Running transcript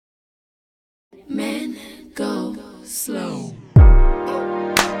slow.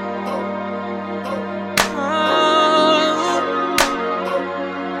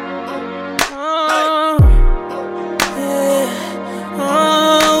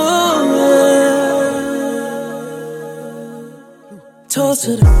 Toast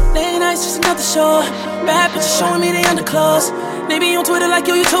to the late nights, just another show. Bad bitches showing me they underclothes. They be on Twitter like,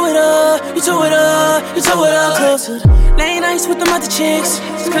 yo, you tore it up, you tore it up, you tore it up. Toast to the late nights with them other chicks,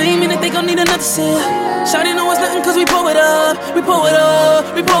 claiming that they gon' need another sip. Shawty know it's nothing cause we pour it up, we pour it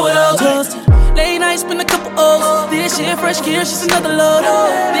up, we pour it up. Toast to the late nights, spend a couple O's. This shit, fresh gear, just another load.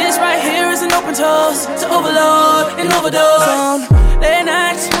 This right here is an open toast to overload and overdose. Late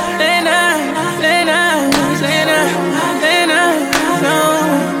nights, late nights, late nights, late nights, late nights.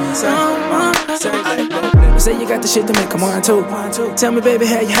 Say you got the shit to make them wine too. Tell me, baby,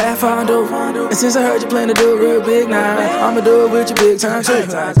 how you have fun, do? And since I heard you plan to do it real big now, I'ma do it with you big time too.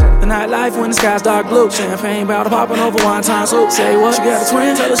 The nightlife when the sky's dark blue, champagne bottle popping over wine time soup. Say what? You got a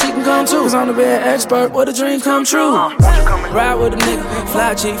twin, tell her she can come too. Cause I'm the bed expert, where the dreams come true. Ride with a nigga,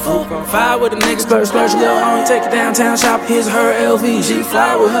 fly cheap food. Fire with a nigga, splurge, splurge, little homie, take it downtown, shop, here's her LV. She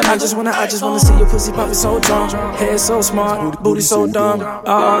fly with her, I just wanna see your pussy poppin' so drunk. Head so smart, booty so dumb.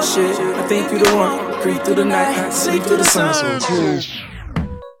 Oh shit, I think you the one. Creep through the night, sleep through the sun.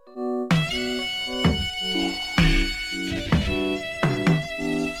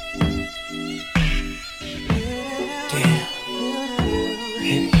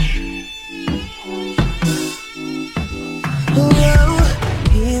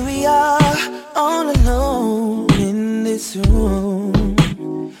 Here we are, all alone in this room.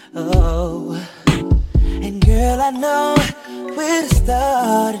 Oh, and girl, I know where to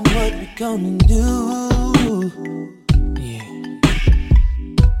start and what we gonna do. Yeah,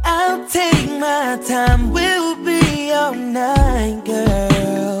 I'll take my time, we'll be all night,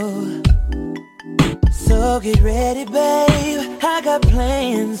 girl. So get ready, babe, I got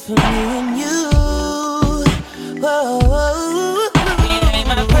plans for me and you. Whoa, it ain't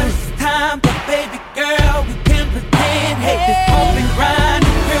my first time, but baby girl, we can pretend. Hey, this open grind,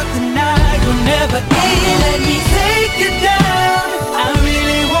 girl, tonight will never end. Let me take you down, I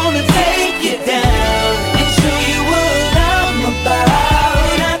really wanna take you down and show you what I'm about.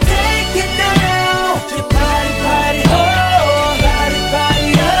 I take you down, your body, body, oh, body, body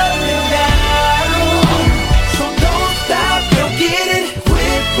up and down. So don't stop, don't get it,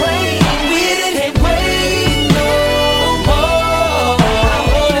 quit playing with it, can't wait no more. I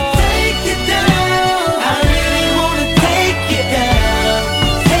wanna take you down, I really wanna take you down,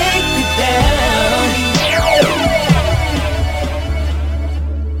 take you down.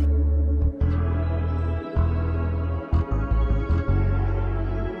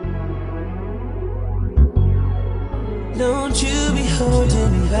 Don't you be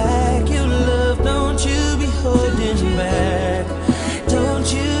holding back your love, don't you be holding back. Don't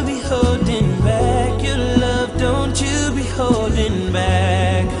you be holding back your love, don't you be holding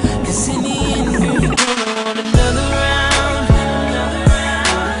back. Cause in the end, girl, you're gonna want another round, another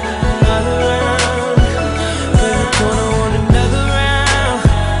round, another round. Girl, you're gonna want another round,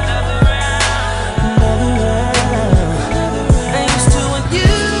 another round, another round. I used to want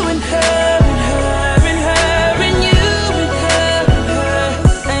you and her and her and her and you and her and her.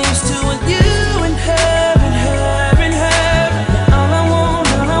 I used to want you and her and her and her. All I want,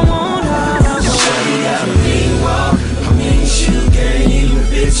 all I want, all I want. Shawty got a mean walk, a mean shoe game,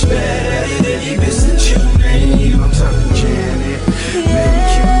 bitch bad at it, any bitch that you name. I'm talking Janet, maybe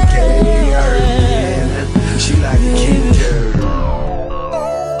QK, her man. She like a kid girl.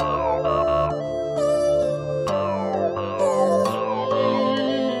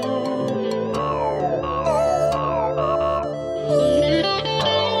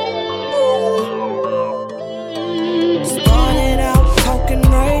 Started out talking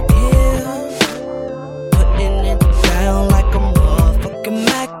right here, putting it down like a motherfucking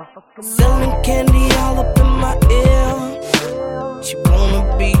Mac. Selling candy all up in my ear. She wanna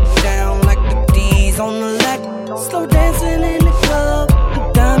be down like the D's on the lack. Slow dancing in the club, the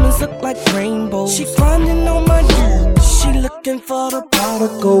diamonds look like rainbows. She grinding on my dude, she looking for the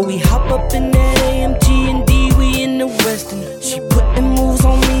prodigal. We hop up in that AMG and D, we in the Western. She putting moves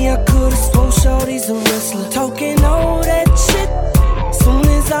on me, I could've swore shorty's a wrestler. Talking all that shit, soon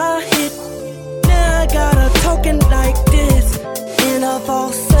as I hit, now I got her talking like this in a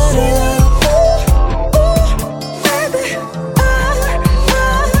falsetto. Baby,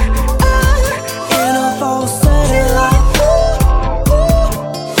 in a falsetto.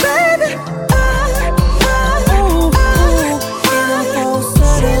 Baby, in a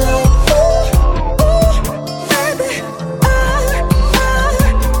falsetto. Baby,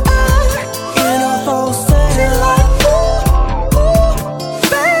 in a falsetto.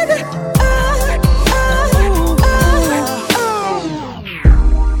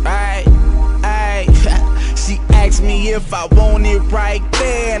 right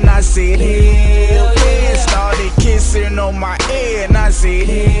there, and I said, hell yeah. Started kissing on my ear, and I said,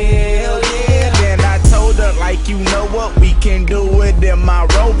 hell yeah. Then I told her, like, you know what, we can do it in my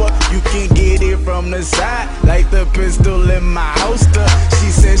Rover. You can get it from the side, like the pistol in my holster. She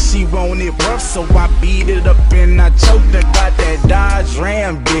said she wanted rough, so I beat it up and I choked her. Got that Dodge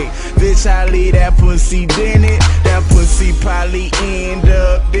Ram dick, bitch, I leave that pussy dented. That pussy probably end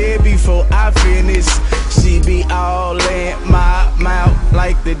up dead before I finish. She be all in my mouth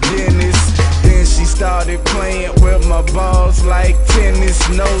like the dentist. Then she started playing with my balls like tennis.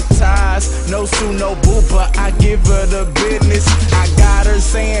 No ties, no sue, no boo, but I give her the business. I got her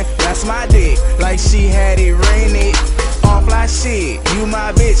saying, that's my dick, like she had it rented. Off like shit, you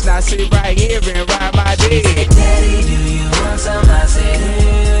my bitch, now sit right here and ride my dick. Daddy, do you want some? I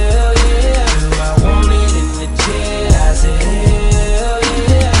said,